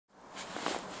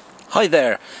Hi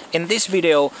there! In this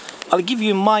video I'll give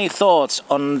you my thoughts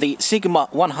on the Sigma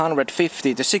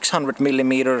 150 to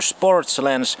 600mm sports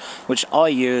lens which I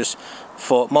use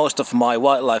for most of my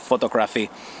wildlife photography.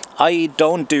 I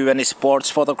don't do any sports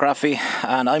photography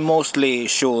and I mostly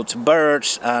shoot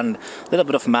birds and a little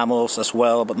bit of mammals as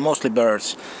well, but mostly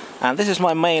birds. And this is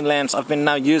my main lens. I've been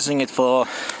now using it for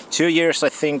 2 years I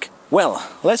think. Well,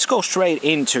 let's go straight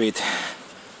into it.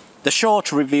 The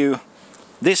short review.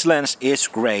 This lens is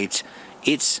great.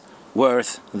 It's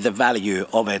worth the value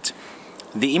of it.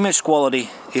 The image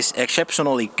quality is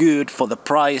exceptionally good for the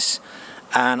price,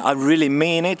 and I really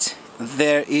mean it.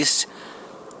 There is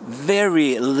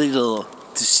very little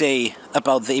to say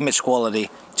about the image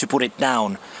quality to put it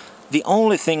down. The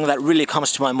only thing that really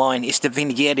comes to my mind is the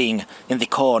vignetting in the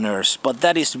corners, but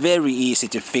that is very easy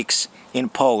to fix in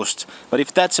post. But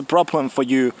if that's a problem for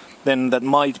you, then that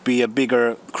might be a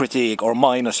bigger critique or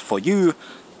minus for you.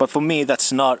 But for me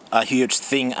that's not a huge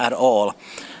thing at all.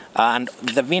 And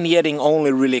the vignetting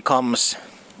only really comes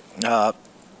in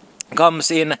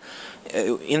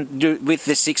with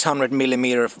the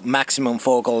 600mm maximum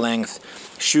focal length,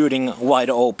 shooting wide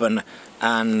open,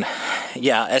 and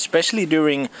yeah, especially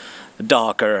during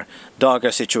darker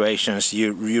situations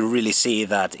you really see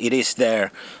that it is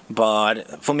there.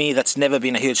 But for me that's never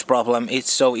been a huge problem. It's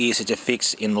so easy to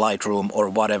fix in Lightroom or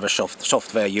whatever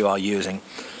software you are using.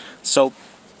 So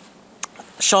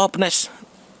sharpness,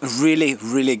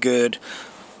 really good.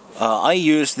 I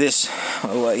use this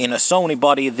in a Sony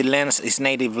body. The lens is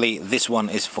natively, this one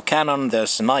is for Canon.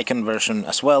 There's a Nikon version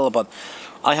as well, but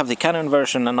I have the Canon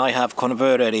version and I have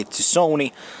converted it to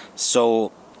Sony.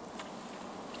 So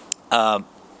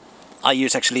I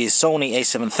use actually Sony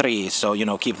a7 III, so you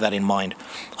know, keep that in mind.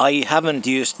 I haven't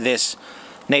used this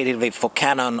natively for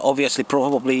Canon. Obviously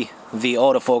probably the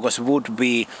autofocus would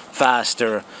be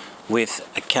faster with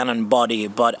a Canon body,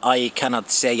 but I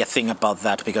cannot say a thing about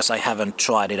that because I haven't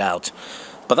tried it out.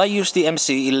 But I use the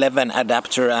MC11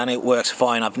 adapter and it works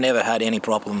fine. I've never had any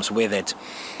problems with it.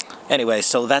 Anyway,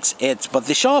 so that's it. But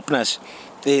the sharpness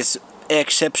is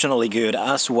exceptionally good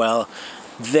as well.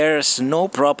 There's no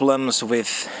problems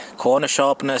with corner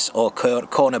sharpness or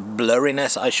corner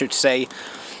blurriness, I should say.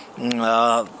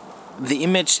 The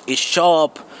image is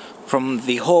sharp from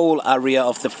the whole area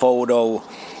of the photo,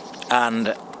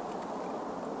 and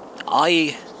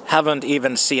I haven't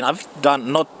even seen, I've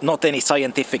done not any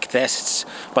scientific tests,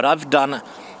 but I've done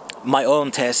my own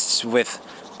tests with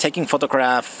taking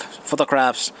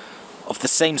photographs of the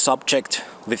same subject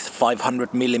with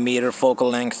 500mm focal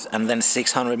length and then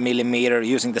 600mm,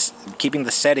 using this, keeping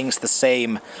the settings the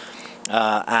same,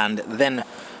 and then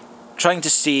trying to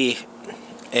see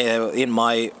in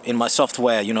my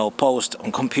software, you know, post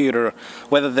on computer,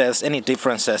 whether there's any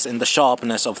differences in the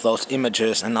sharpness of those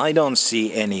images, and I don't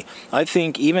see any. I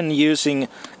think even using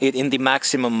it in the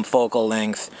maximum focal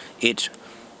length, it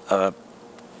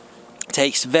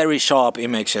takes very sharp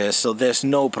images, so there's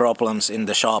no problems in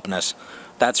the sharpness.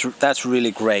 That's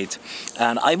really great.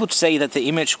 And I would say that the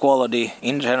image quality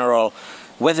in general,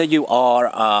 whether you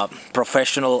are a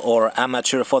professional or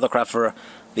amateur photographer,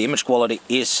 the image quality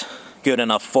is good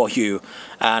enough for you,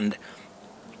 and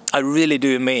I really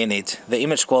do mean it. The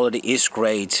image quality is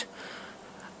great.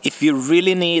 If you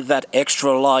really need that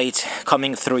extra light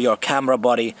coming through your camera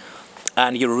body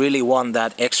and you really want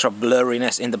that extra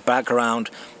blurriness in the background,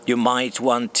 you might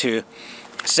want to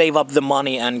save up the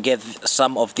money and get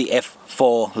some of the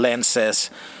f4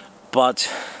 lenses. But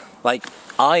like,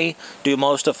 I do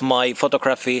most of my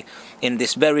photography in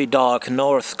this very dark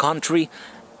north country,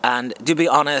 and to be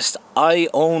honest, I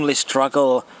only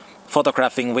struggle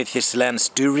photographing with this lens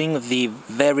during the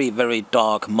very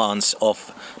dark months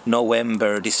of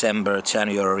November, December,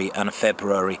 January and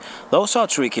February. Those are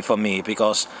tricky for me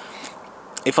because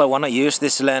if I want to use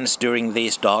this lens during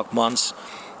these dark months,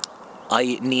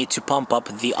 I need to pump up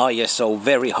the ISO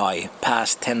very high,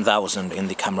 past 10,000 in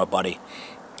the camera body.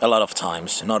 A lot of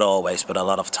times, not always, but a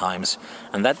lot of times.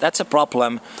 And that's a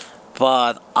problem.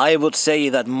 But I would say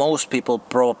that most people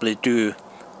probably do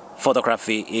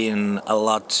photography in a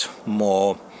lot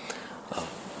more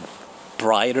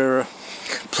brighter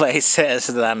places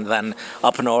than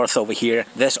up north over here.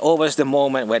 There's always the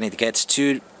moment when it gets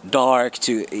too dark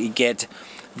to get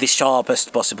the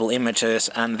sharpest possible images,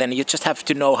 and then you just have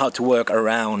to know how to work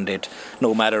around it,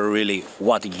 no matter really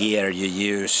what gear you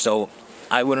use. So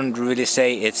I wouldn't really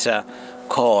say it's a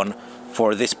con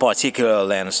for this particular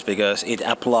lens, because it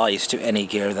applies to any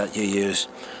gear that you use.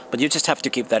 But you just have to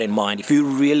keep that in mind. If you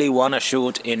really want to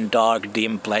shoot in dark,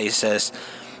 dim places,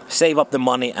 save up the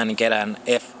money and get an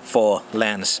f4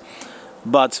 lens.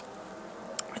 But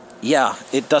yeah,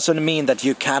 it doesn't mean that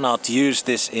you cannot use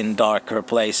this in darker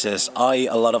places. I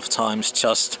a lot of times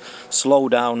just slow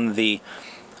down the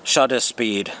shutter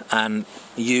speed and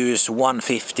use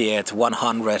 1/50th,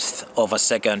 100th of a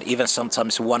second, even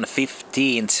sometimes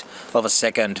 1/15th of a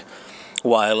second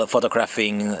while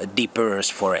photographing dippers,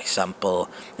 for example,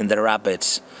 in the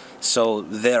rapids. So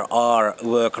there are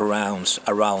workarounds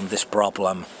around this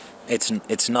problem.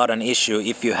 It's not an issue.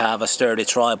 If you have a sturdy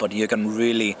tripod, you can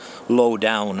really low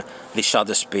down the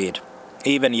shutter speed,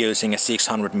 even using a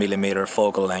 600mm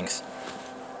focal length.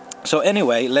 So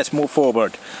anyway, let's move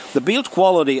forward. The build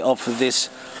quality of this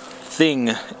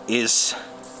thing is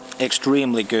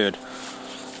extremely good.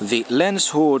 The lens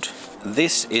hood,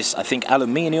 this is I think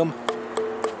aluminium.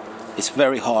 It's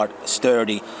very hard,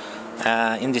 sturdy.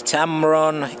 In the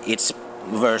Tamron, it's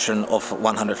version of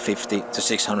 150 to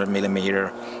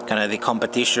 600mm. Kind of the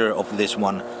competition of this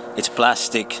one. It's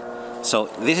plastic, so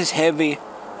this is heavy,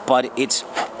 but it's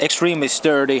extremely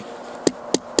sturdy.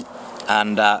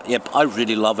 And yep, I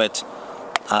really love it.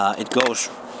 It goes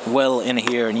well in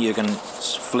here, and you can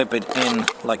flip it in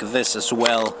like this as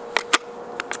well.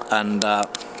 And the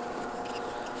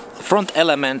front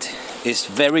element is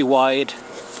very wide.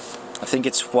 I think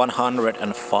it's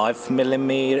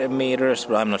 105mm,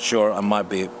 but I'm not sure. I might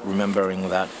be remembering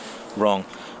that wrong.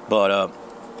 But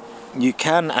you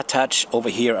can attach over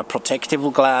here a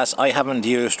protective glass. I haven't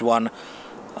used one.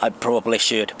 I probably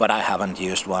should, but I haven't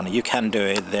used one. You can do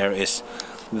it. There is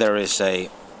a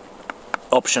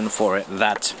option for it.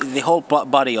 That the whole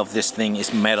body of this thing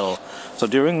is metal. So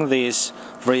during these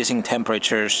freezing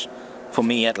temperatures, for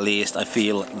me at least, I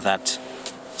feel that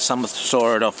some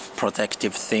sort of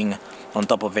protective thing on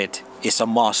top of it is a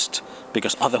must,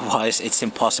 because otherwise it's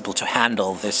impossible to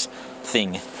handle this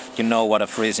thing. You know what a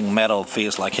freezing metal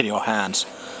feels like in your hands.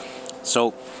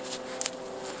 So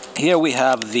here we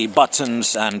have the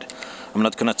buttons, and I'm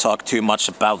not gonna talk too much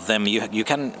about them. You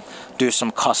can do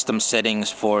some custom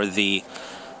settings for the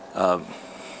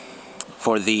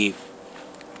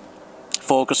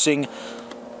focusing.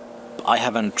 I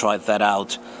haven't tried that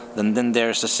out. Then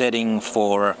there's a setting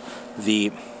for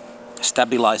the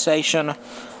stabilization.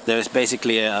 There's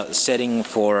basically a setting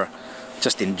for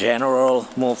just in general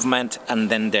movement, and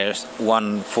then there's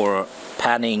one for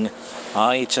panning.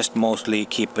 I just mostly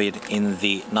keep it in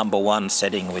the #1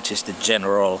 setting, which is the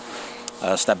general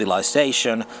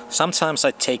stabilization. Sometimes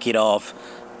I take it off,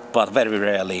 but very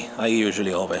rarely. I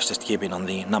usually always just keep it on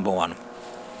the #1.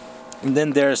 And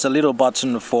then there's a little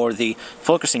button for the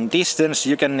focusing distance.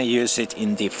 You can use it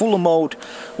in the full mode,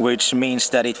 which means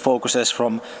that it focuses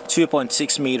from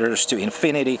 2.6 meters to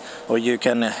infinity, or you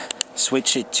can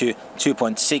switch it to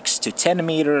 2.6 to 10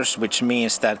 meters, which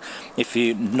means that if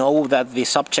you know that the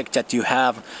subject that you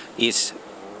have is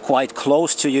quite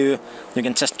close to you, you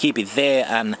can just keep it there,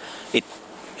 and it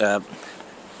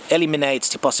eliminates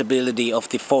the possibility of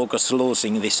the focus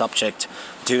losing the subject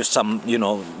to some, you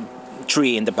know,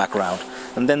 tree in the background.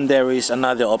 And then there is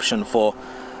another option for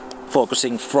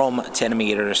focusing from 10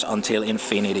 meters until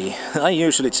infinity. I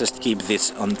usually just keep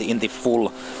this on in the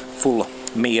full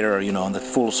meter, you know, on the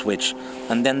full switch.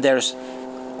 And then there's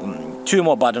two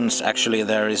more buttons actually.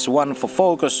 There is one for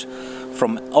focus,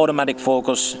 from automatic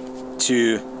focus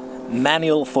to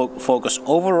manual focus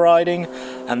overriding,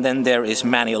 and then there is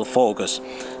manual focus.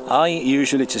 I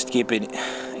usually just keep it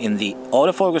in the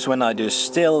autofocus when I do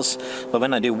stills, but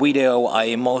when I do video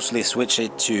I mostly switch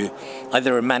it to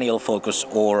either a manual focus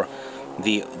or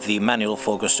the manual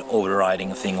focus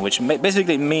overriding thing, which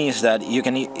basically means that you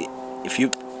can, if you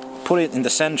put it in the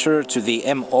center to the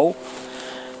MO,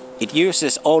 it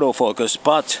uses autofocus,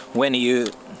 but when you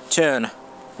turn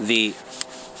the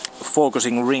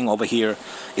focusing ring over here,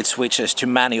 it switches to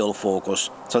manual focus.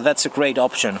 So that's a great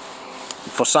option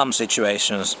for some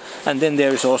situations. And then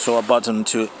there is also a button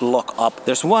to lock up.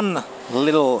 There's one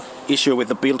little issue with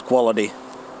the build quality.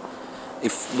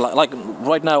 If like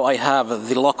right now I have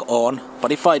the lock on,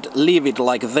 but if I leave it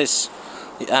like this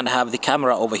and have the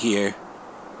camera over here,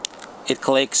 it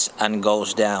clicks and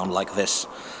goes down like this.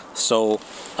 So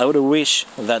I would wish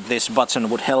that this button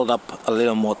would held up a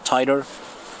little more tighter,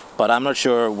 but I'm not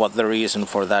sure what the reason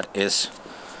for that is.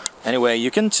 Anyway, you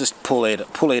can just pull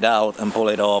it out and pull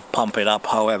it off, pump it up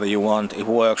however you want. It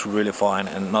works really fine,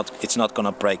 and it's not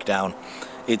gonna break down.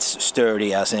 It's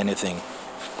sturdy as anything.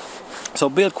 So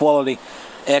build quality,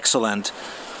 excellent.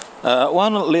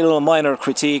 One little minor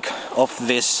critique of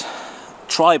this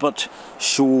tripod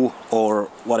shoe, or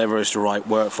whatever is the right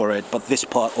word for it, but this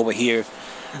part over here,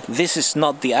 this is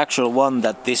not the actual one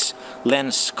that this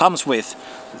lens comes with.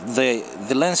 The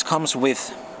lens comes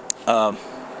with a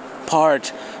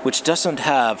part which doesn't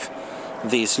have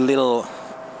these little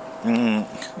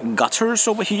gutters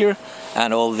over here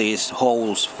and all these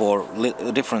holes for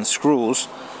different screws.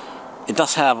 It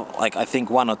does have, like, I think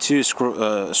 1 or 2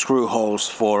 screw holes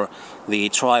for the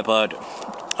tripod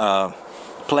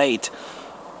plate,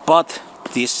 but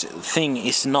this thing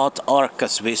is not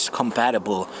Arca-Swiss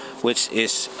compatible, which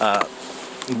is a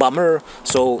bummer.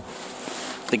 So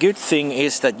the good thing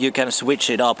is that you can switch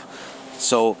it up.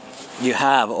 So you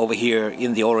have over here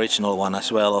in the original one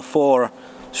as well 4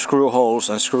 screw holes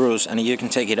and screws, and you can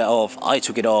take it off. I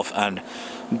took it off and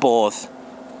bought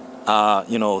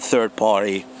you know,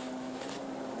 third-party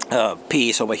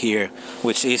piece over here,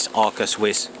 which is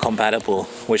Arca-Swiss compatible,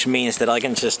 which means that I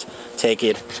can just take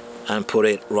it and put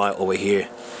it right over here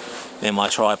in my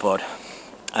tripod,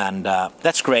 and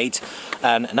that's great.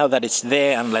 And now that it's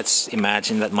there, and let's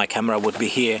imagine that my camera would be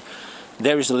here,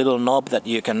 there is a little knob that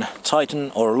you can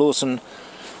tighten or loosen,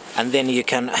 and then you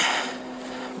can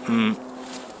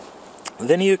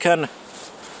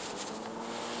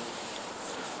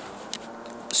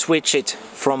switch it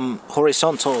from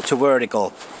horizontal to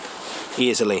vertical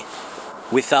easily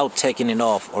without taking it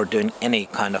off or doing any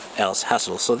kind of else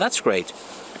hassle. So that's great.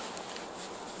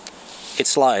 It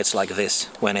slides like this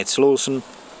when it's loosened,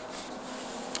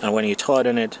 and when you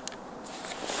tighten it,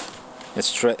 it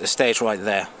stays right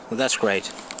there. That's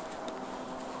great.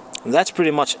 And that's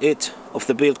pretty much it of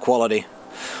the build quality.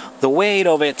 The weight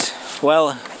of it,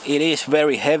 well, it is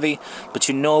very heavy, but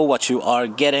you know what you are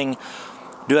getting.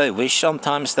 Do I wish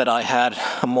sometimes that I had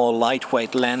a more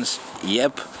lightweight lens?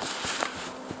 Yep.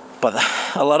 But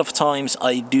a lot of times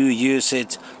I do use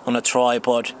it on a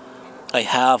tripod. I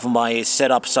have my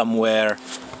setup somewhere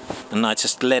and I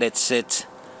just let it sit.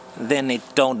 Then it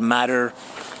don't matter.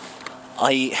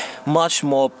 I much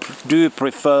more do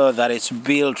prefer that it's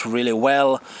built really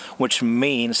well, which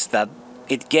means that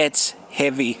it gets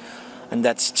heavy, and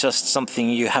that's just something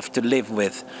you have to live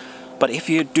with. But if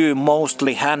you do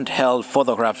mostly handheld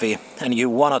photography and you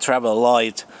want to travel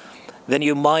light, then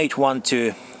you might want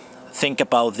to think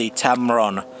about the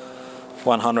Tamron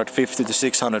 150 to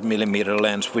 600 millimeter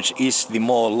lens, which is the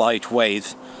more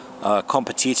lightweight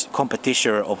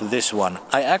competition of this one.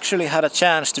 I actually had a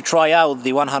chance to try out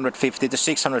the 150 to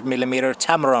 600 millimeter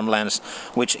Tamron lens,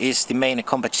 which is the main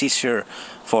competition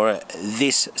for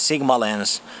this Sigma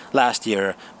lens last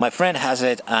year. My friend has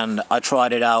it and I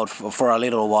tried it out for a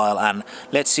little while, and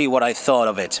let's see what I thought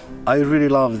of it. I really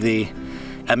love the,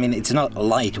 I mean, it's not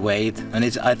lightweight, and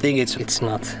I think it's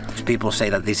not. People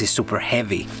say that this is super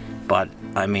heavy, but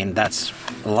I mean, that's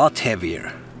a lot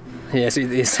heavier. Yes,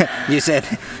 it is. You said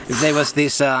there was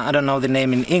this, I don't know the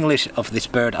name in English of this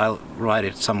bird, I'll write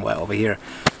it somewhere over here,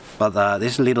 but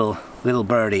this little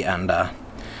birdie, and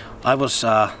I was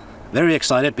very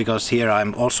excited because here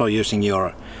I'm also using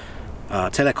your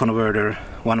teleconverter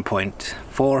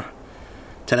 1.4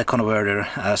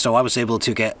 teleconverter, so I was able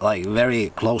to get like very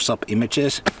close-up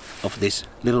images of this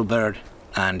little bird,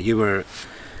 and you were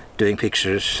doing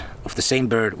pictures of the same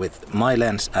bird with my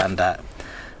lens, and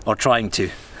or trying to.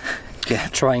 Yeah.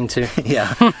 Trying to.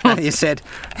 Yeah. You said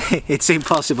it's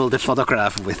impossible to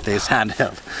photograph with this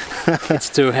handheld. It's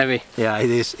too heavy. Yeah, it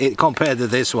is. Compared to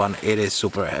this one, it is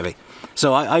super heavy.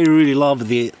 So I really love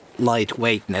the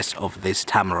lightweightness of this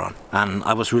Tamron, and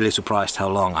I was really surprised how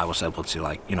long I was able to,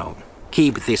 like, you know,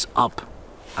 keep this up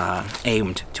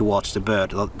aimed towards the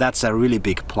bird. That's a really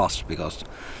big plus, because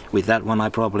with that one I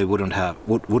probably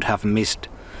would have missed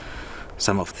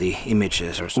some of the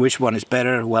images. Or which one is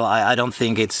better? Well, I don't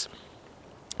think it's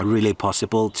really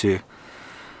possible to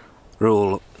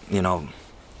rule, you know,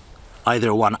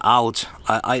 either one out.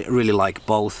 I really like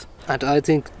both. And I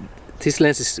think this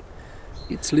lens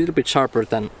it's a little bit sharper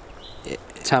than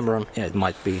Tamron. Yeah, it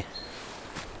might be.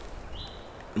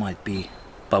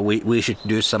 But we should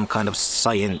do some kind of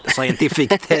scientific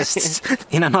tests.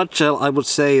 In a nutshell, I would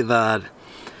say that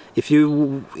if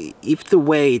the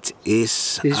weight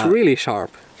is really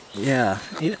sharp. Yeah,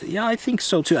 I think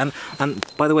so too. And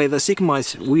by the way, the Sigma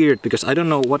is weird because I don't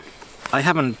know what, I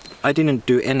didn't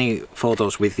do any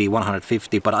photos with the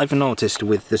 150, but I've noticed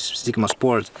with the Sigma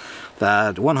Sport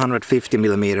that 150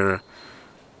 millimeter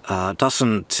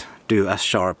doesn't do as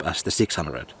sharp as the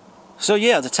 600. So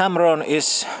yeah, the Tamron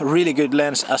is a really good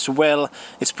lens as well.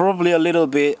 It's probably a little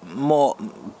bit more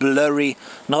blurry,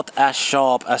 not as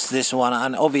sharp as this one,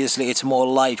 and obviously it's more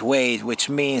lightweight, which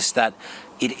means that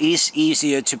it is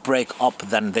easier to break up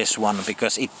than this one,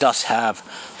 because it does have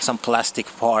some plastic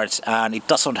parts and it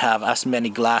doesn't have as many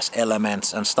glass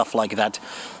elements and stuff like that.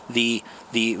 The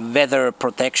weather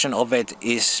protection of it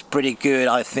is pretty good,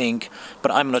 I think,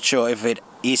 but I'm not sure if it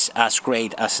is as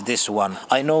great as this one.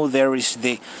 I know there is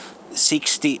the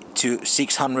 60 to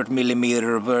 600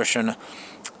 millimeter version,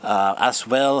 as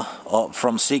well,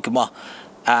 from Sigma,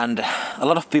 and a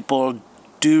lot of people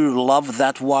do love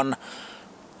that one.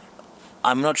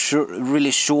 I'm not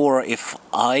really sure if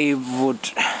I would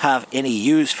have any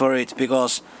use for it,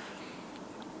 because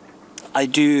I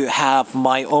do have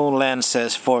my own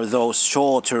lenses for those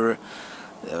shorter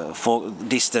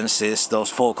distances,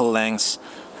 those focal lengths,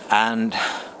 and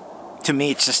to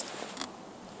me it just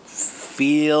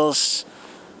feels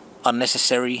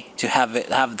unnecessary to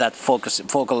have that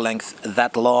focal length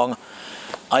that long.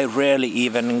 I rarely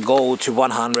even go to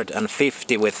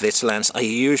 150 with this lens. I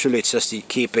usually just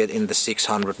keep it in the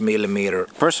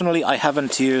 600mm. Personally, I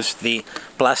haven't used the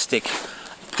plastic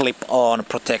clip-on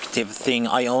protective thing.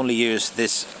 I only use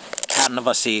this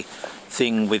canvasy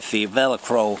thing with the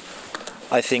Velcro.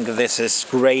 I think this is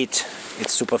great.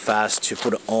 It's super fast to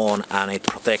put on and it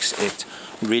protects it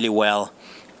really well.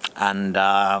 And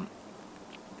I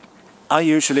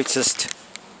usually just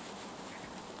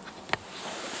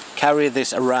carry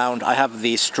this around. I have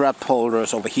these strap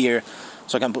holders over here,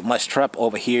 so I can put my strap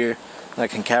over here and I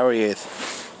can carry it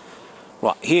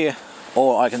right here,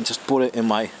 or I can just put it in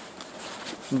my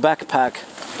backpack,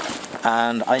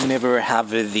 and I never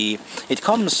have the... It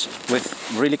comes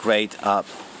with really great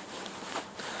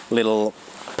little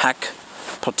pack,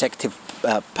 protective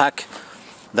pack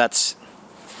that's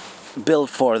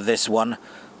built for this one.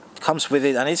 It comes with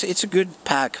it, and it's a good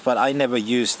pack, but I never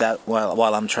use that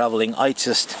while I'm traveling. I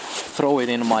just throw it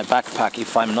in my backpack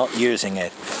if I'm not using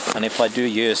it, and if I do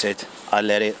use it, I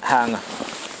let it hang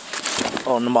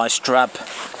on my strap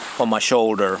on my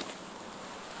shoulder.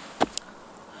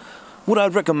 Would I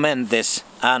recommend this,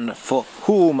 and for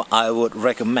whom I would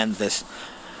recommend this?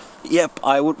 Yep,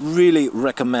 I would really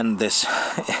recommend this.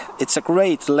 It's a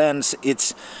great lens.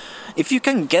 If you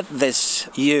can get this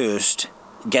used,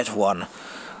 get one.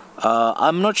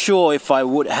 I'm not sure if I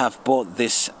would have bought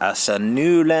this as a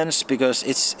new lens, because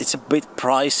it's a bit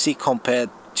pricey compared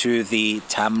to the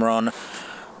Tamron,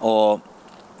 or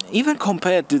even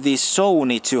compared to the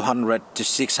Sony 200 to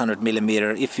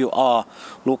 600mm. If you are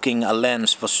looking a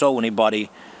lens for Sony body,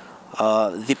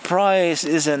 the price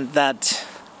isn't that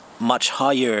much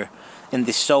higher in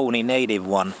the Sony native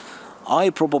one.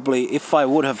 I probably, if I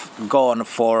would have gone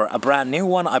for a brand new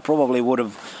one, I probably would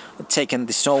have taken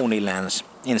the Sony lens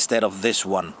instead of this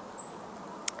one.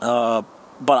 But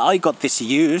I got this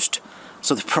used,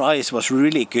 so the price was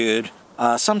really good.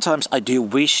 Sometimes I do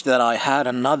wish that I had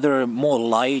another more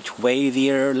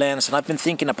lightweightier lens, and I've been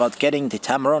thinking about getting the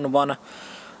Tamron one,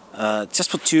 just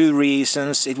for two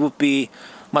reasons. It would be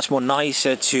much more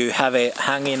nicer to have it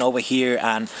hanging over here,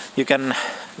 and you can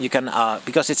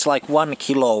because it's like 1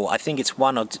 kilo. I think it's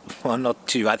one or not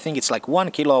two. I think it's like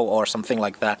 1 kilo or something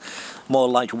like that, more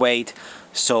lightweight.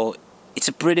 So it's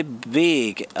a pretty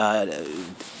big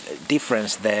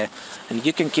difference there, and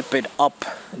you can keep it up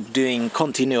doing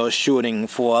continuous shooting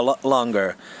for a lot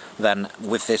longer than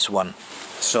with this one.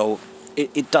 So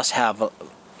it does have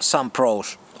some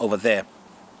pros over there.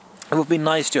 It would be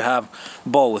nice to have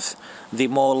both, the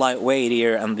more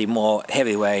lightweightier and the more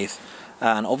heavyweight,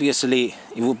 and obviously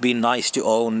it would be nice to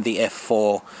own the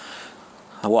f4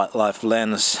 wildlife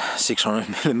lens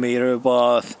 600mm,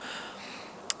 but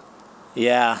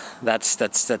yeah,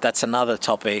 that's another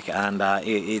topic, and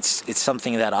it's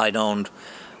something that I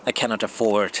cannot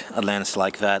afford a lens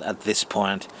like that at this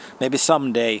point. Maybe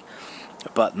someday,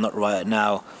 but not right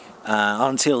now.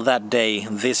 Until that day,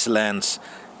 this lens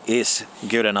is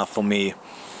good enough for me,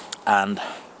 and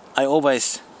I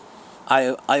always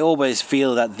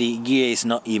feel that the gear is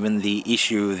not even the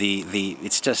issue.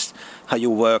 It's just how you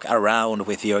work around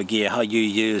with your gear, how you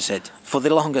use it. For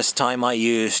the longest time I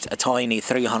used a tiny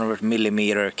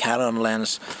 300mm Canon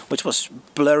lens, which was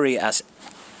blurry as,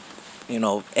 you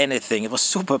know, anything. It was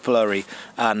super blurry,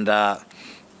 and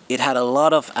it had a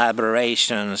lot of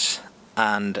aberrations,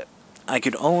 and I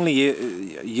could only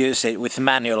use it with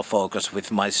manual focus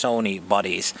with my Sony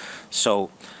bodies. So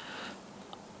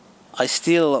I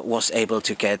still was able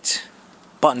to get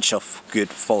a bunch of good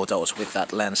photos with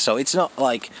that lens. So it's not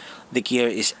like the gear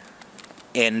is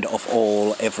end of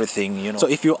all everything, you know. So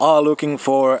if you are looking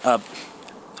for a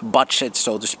budget,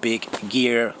 so to speak,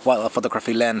 gear wildlife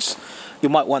photography lens, you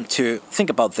might want to think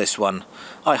about this one.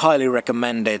 I highly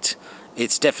recommend it.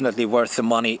 It's definitely worth the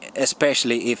money,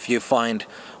 especially if you find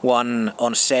one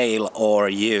on sale or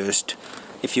used.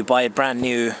 If you buy it brand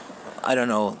new, I don't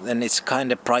know, then it's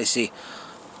kind of pricey.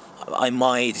 I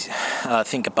might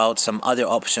think about some other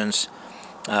options.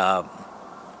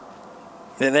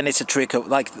 then it's a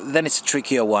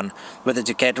trickier one whether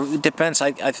to get. It depends.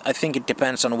 I think it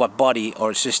depends on what body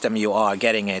or system you are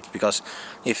getting it, because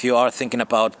if you are thinking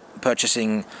about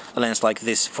purchasing a lens like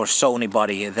this for Sony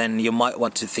body, then you might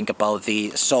want to think about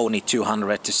the Sony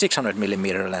 200 to 600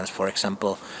 millimeter lens, for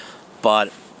example.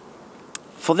 But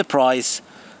for the price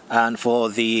and for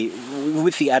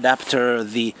with the adapter,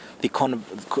 the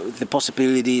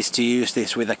possibilities to use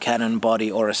this with a Canon body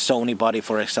or a Sony body,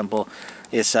 for example,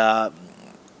 is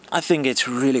I think it's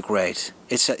really great.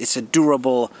 It's a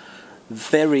durable,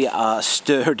 very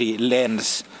sturdy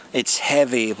lens. It's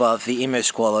heavy, but the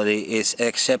image quality is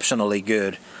exceptionally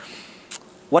good.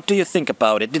 What do you think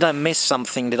about it? Did I miss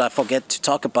something? Did I forget to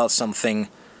talk about something?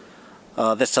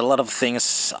 There's a lot of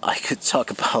things I could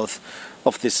talk about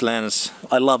of this lens.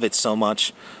 I love it so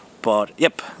much. But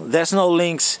yep, there's no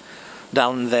links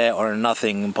down there or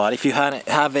nothing. But if you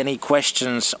have any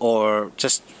questions, or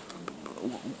just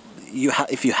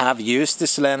if you have used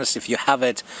this lens, if you have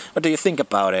it, what do you think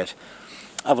about it?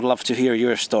 I would love to hear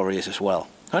your stories as well.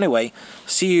 Anyway,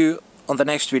 see you on the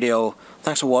next video.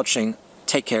 Thanks for watching.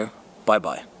 Take care. Bye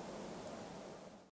bye.